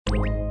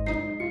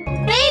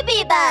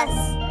baby bus!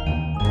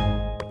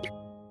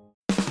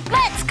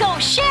 Let's go,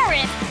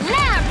 Sheriff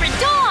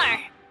Labrador!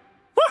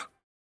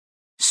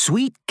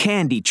 Sweet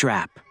Candy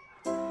Trap.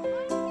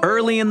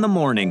 Early in the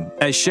morning,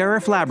 as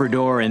Sheriff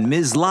Labrador and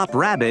Ms. Lop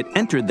Rabbit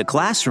entered the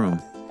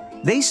classroom,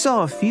 they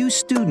saw a few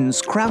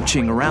students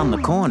crouching around the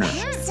corner,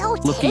 So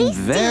looking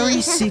tasty.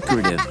 very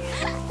secretive.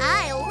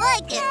 I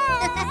like it.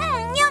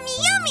 Yummy,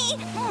 yummy.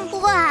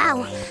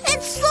 Wow,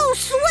 it's so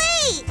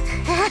sweet.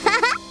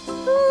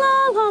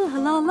 La la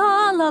la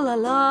la la la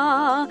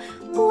la.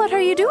 What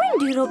are you doing,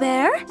 Doodle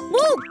Bear?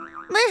 Look,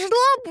 Miss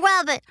Lop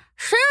Rabbit,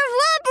 Sheriff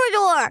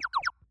Labrador.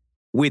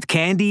 With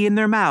candy in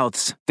their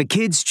mouths, the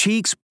kids'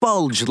 cheeks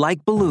bulged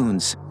like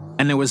balloons,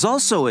 and there was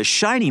also a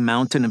shiny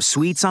mountain of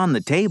sweets on the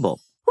table.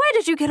 Where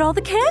did you get all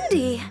the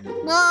candy?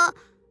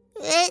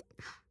 It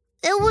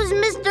was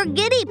Mr.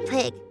 Guinea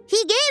Pig.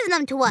 He gave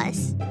them to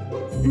us.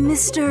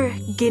 Mr.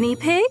 Guinea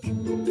Pig?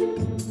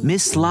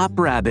 Miss Lop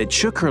Rabbit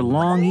shook her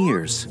long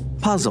ears,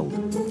 puzzled.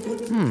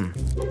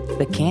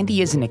 The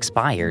candy isn't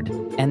expired,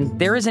 and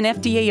there is an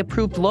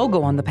FDA-approved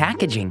logo on the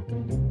packaging.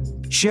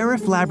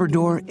 Sheriff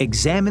Labrador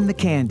examined the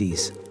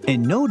candies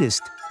and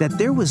noticed that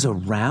there was a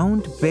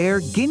round, bare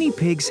guinea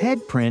pig's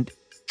head print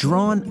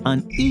drawn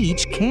on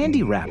each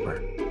candy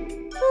wrapper.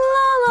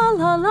 La la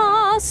la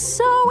la.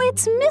 So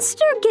it's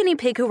Mr. Guinea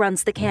Pig who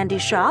runs the candy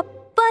shop,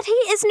 but he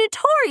is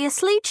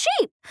notoriously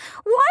cheap.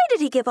 Why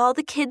did he give all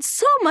the kids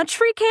so much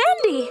free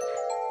candy?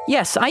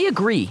 Yes, I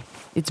agree.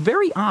 It's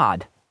very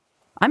odd.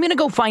 I'm gonna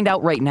go find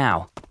out right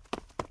now.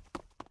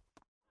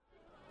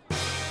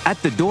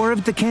 At the door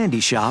of the candy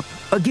shop,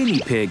 a guinea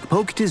pig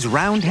poked his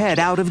round head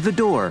out of the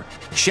door,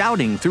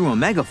 shouting through a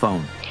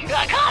megaphone.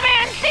 Come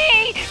and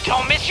see!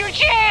 Don't miss your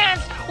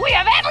chance! We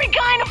have every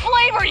kind of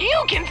flavor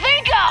you can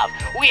think of!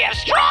 We have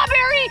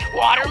strawberry,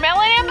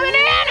 watermelon, and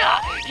banana!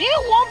 You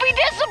won't be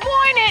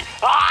disappointed!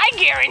 I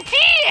guarantee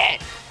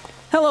it!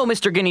 Hello,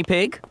 Mr. Guinea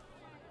Pig.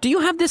 Do you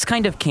have this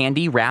kind of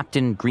candy wrapped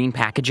in green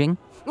packaging?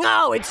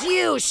 Oh, it's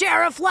you,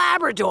 Sheriff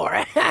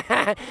Labrador.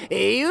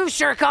 You've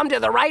sure come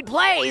to the right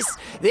place.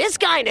 This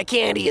kind of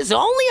candy is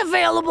only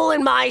available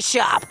in my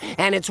shop,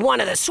 and it's one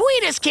of the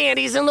sweetest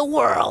candies in the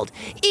world,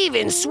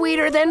 even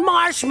sweeter than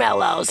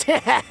marshmallows.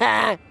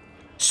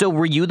 So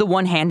were you the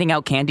one handing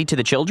out candy to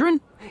the children?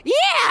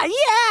 Yeah.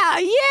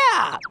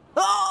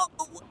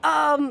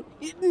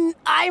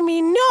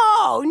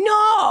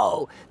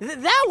 No.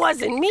 That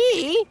wasn't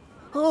me.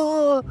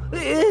 Oh,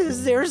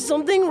 is there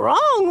something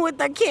wrong with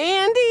the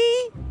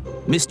candy?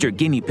 Mr.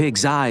 Guinea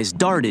Pig's eyes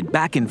darted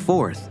back and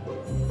forth.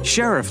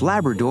 Sheriff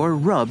Labrador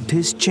rubbed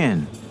his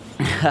chin.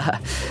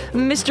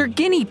 Mr.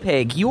 Guinea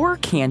Pig, your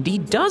candy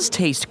does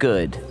taste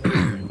good.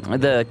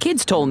 The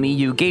kids told me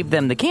you gave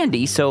them the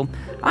candy, so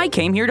I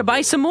came here to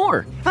buy some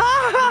more.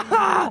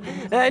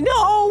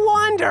 No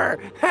wonder.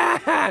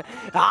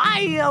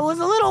 I was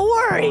a little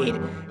worried.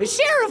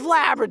 Sheriff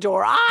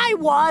Labrador, I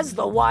was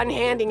the one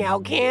handing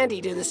out candy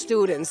to the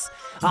students.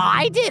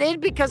 I did it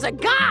because a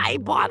guy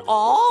bought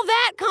all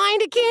that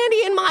kind of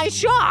candy in my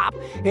shop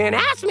and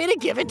asked me to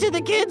give it to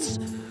the kids.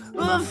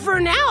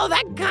 For now,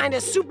 that kind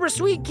of super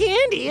sweet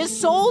candy is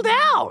sold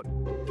out.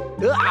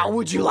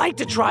 Would you like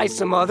to try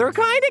some other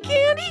kind of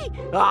candy?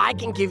 I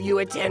can give you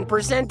a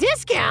 10%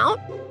 discount.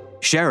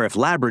 Sheriff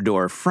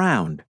Labrador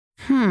frowned.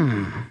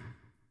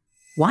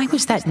 Why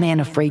was that man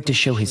afraid to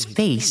show his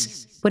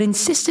face, but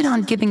insisted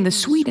on giving the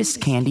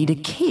sweetest candy to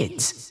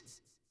kids?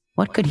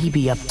 What could he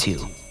be up to?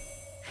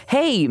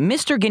 Hey,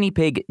 Mr. Guinea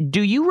Pig,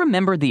 do you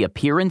remember the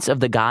appearance of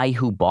the guy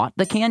who bought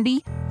the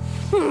candy?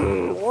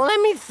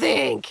 Let me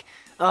think.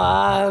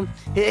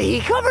 He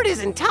covered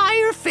his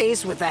entire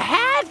face with a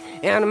hat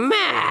and a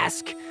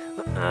mask.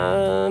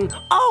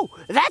 Oh,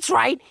 that's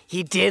right.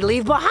 He did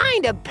leave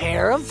behind a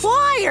pair of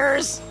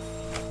pliers.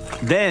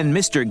 Then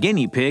Mr.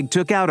 Guinea Pig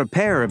took out a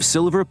pair of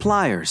silver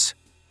pliers.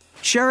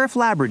 Sheriff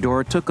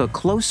Labrador took a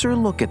closer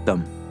look at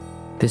them.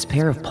 This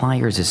pair of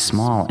pliers is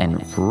small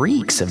and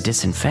reeks of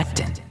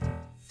disinfectant.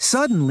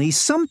 Suddenly,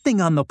 something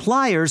on the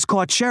pliers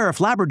caught Sheriff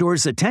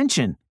Labrador's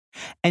attention,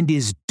 and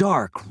his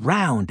dark,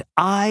 round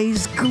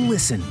eyes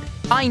glistened.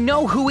 I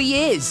know who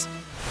he is!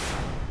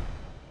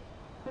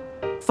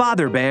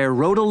 Father Bear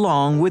rode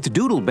along with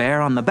Doodle Bear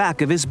on the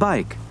back of his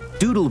bike.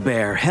 Doodle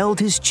Bear held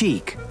his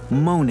cheek,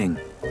 moaning.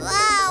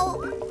 Ow!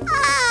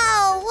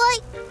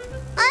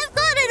 I've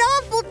got an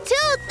awful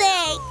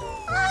toothache!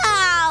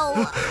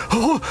 Ow!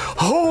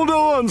 Hold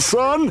on,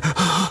 son.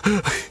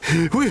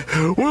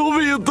 We'll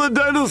be at the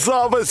dentist's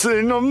office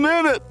in a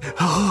minute.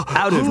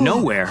 Out of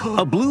nowhere,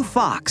 a blue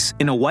fox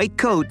in a white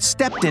coat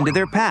stepped into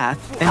their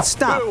path and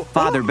stopped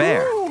Father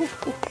Bear.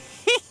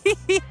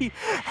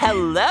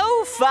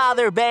 Hello,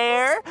 Father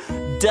Bear.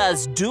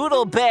 Does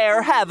Doodle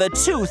Bear have a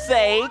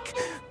toothache?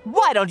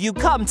 Why don't you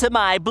come to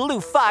my Blue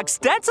Fox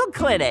Dental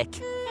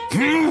Clinic?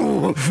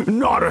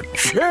 Not a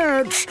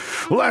chance.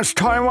 Last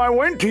time I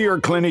went to your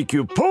clinic,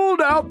 you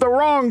pulled out the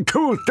wrong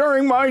tooth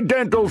during my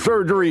dental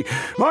surgery.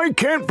 I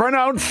can't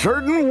pronounce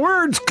certain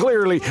words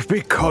clearly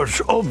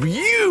because of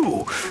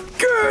you.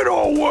 Get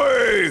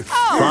away!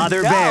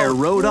 Father Bear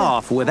rode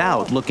off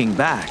without looking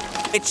back.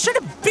 It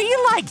shouldn't be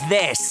like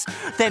this.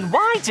 Then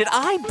why did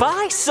I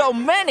buy so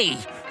many?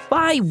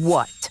 Buy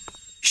what?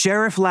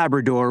 Sheriff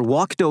Labrador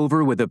walked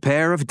over with a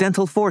pair of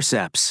dental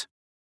forceps.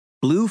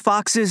 Blue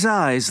Fox's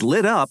eyes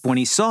lit up when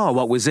he saw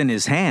what was in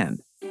his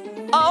hand.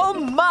 Oh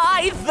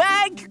my,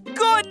 thank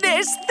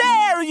goodness,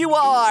 there you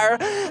are!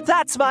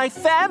 That's my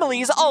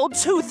family's old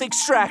tooth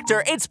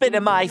extractor. It's been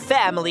in my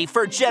family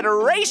for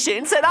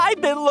generations, and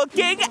I've been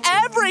looking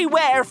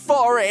everywhere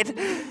for it.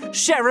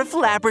 Sheriff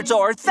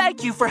Labrador,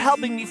 thank you for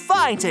helping me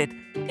find it.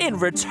 In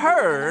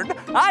return,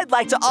 I'd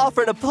like to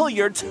offer to pull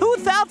your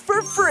tooth out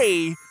for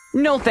free.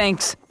 No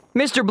thanks.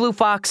 Mr. Blue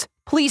Fox,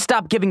 please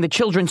stop giving the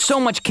children so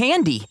much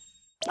candy.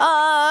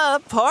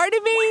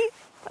 Pardon me?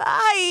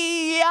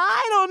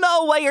 I don't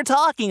know what you're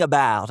talking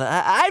about.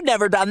 I've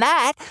never done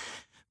that.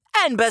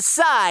 And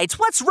besides,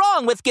 what's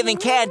wrong with giving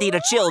candy to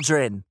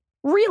children?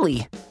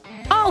 Really?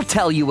 I'll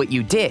tell you what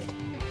you did.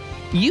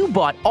 You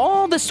bought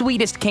all the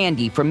sweetest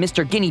candy from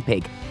Mr. Guinea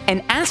Pig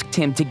and asked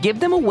him to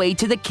give them away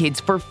to the kids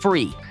for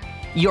free.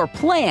 Your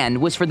plan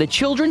was for the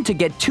children to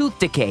get tooth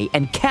decay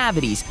and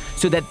cavities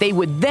so that they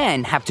would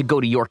then have to go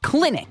to your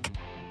clinic.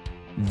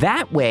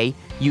 That way,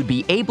 you'd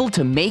be able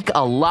to make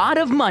a lot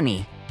of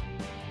money.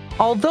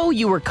 Although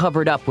you were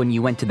covered up when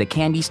you went to the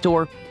candy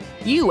store,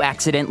 you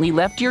accidentally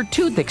left your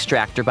tooth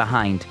extractor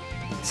behind.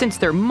 Since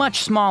they're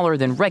much smaller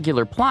than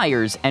regular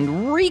pliers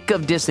and reek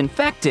of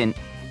disinfectant,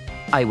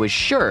 I was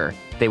sure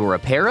they were a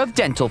pair of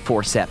dental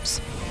forceps.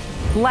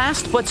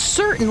 Last but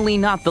certainly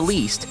not the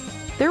least,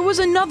 there was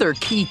another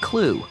key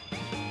clue.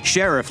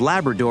 Sheriff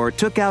Labrador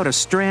took out a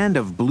strand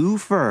of blue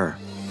fur.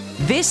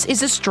 This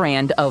is a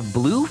strand of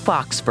blue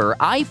fox fur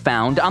I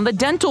found on the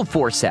dental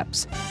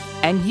forceps.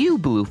 And you,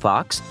 Blue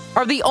Fox,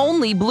 are the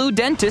only blue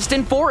dentist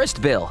in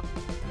Forestville.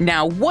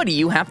 Now, what do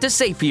you have to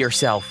say for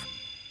yourself?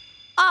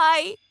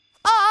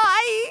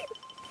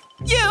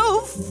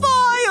 You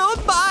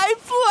foiled my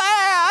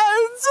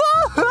plans!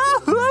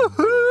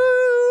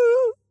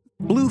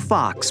 Blue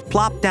Fox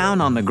plopped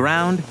down on the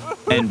ground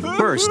and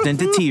burst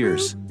into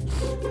tears.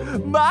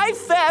 My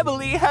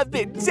family have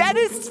been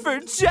dentists for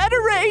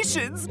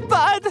generations,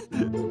 but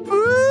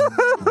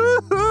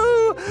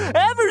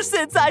ever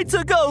since I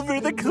took over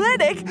the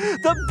clinic,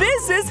 the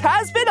business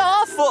has been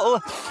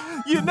awful.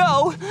 You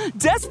know,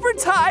 desperate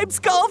times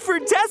call for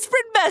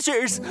desperate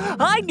measures.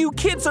 I knew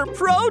kids are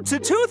prone to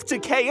tooth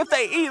decay if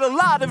they eat a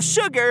lot of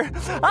sugar.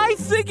 I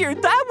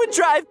figured that would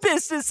drive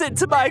business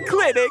into my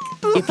clinic.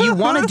 If you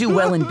want to do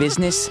well in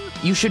business,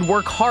 you should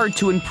work hard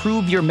to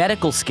improve your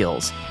medical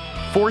skills.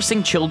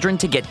 Forcing children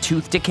to get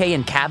tooth decay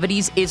and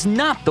cavities is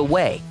not the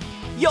way.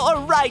 You're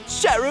right,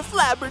 Sheriff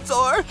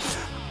Labrador.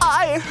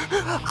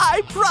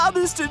 I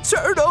promise to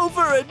turn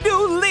over a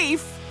new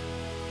leaf.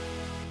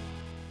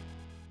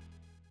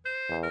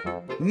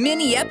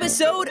 Mini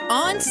episode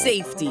on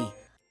safety.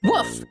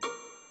 Woof!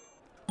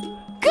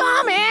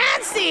 Come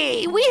and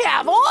see! We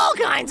have all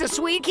kinds of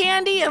sweet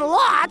candy and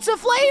lots of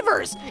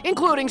flavors,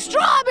 including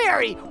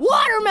strawberry,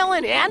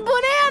 watermelon, and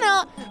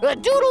banana.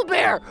 Doodle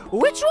Bear,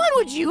 which one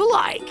would you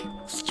like?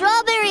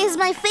 Strawberry is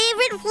my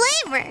favorite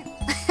flavor.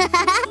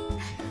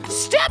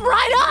 Step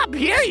right up!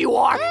 Here you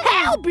are!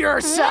 Help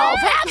yourself!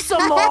 Have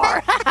some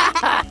more!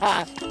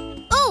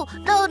 Oh,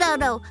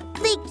 no.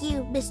 Thank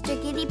you,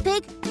 Mr. Guinea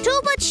Pig.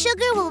 Too much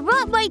sugar will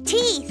rot my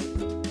teeth.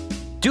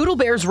 Doodle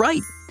Bear's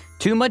right.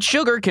 Too much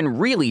sugar can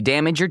really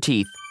damage your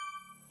teeth.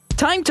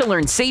 Time to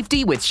learn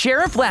safety with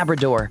Sheriff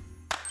Labrador.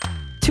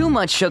 Too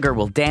much sugar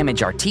will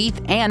damage our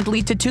teeth and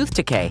lead to tooth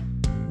decay.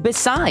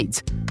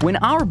 Besides, when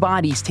our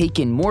bodies take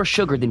in more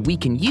sugar than we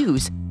can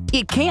use,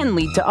 it can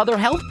lead to other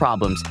health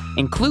problems,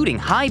 including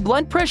high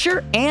blood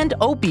pressure and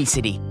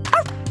obesity.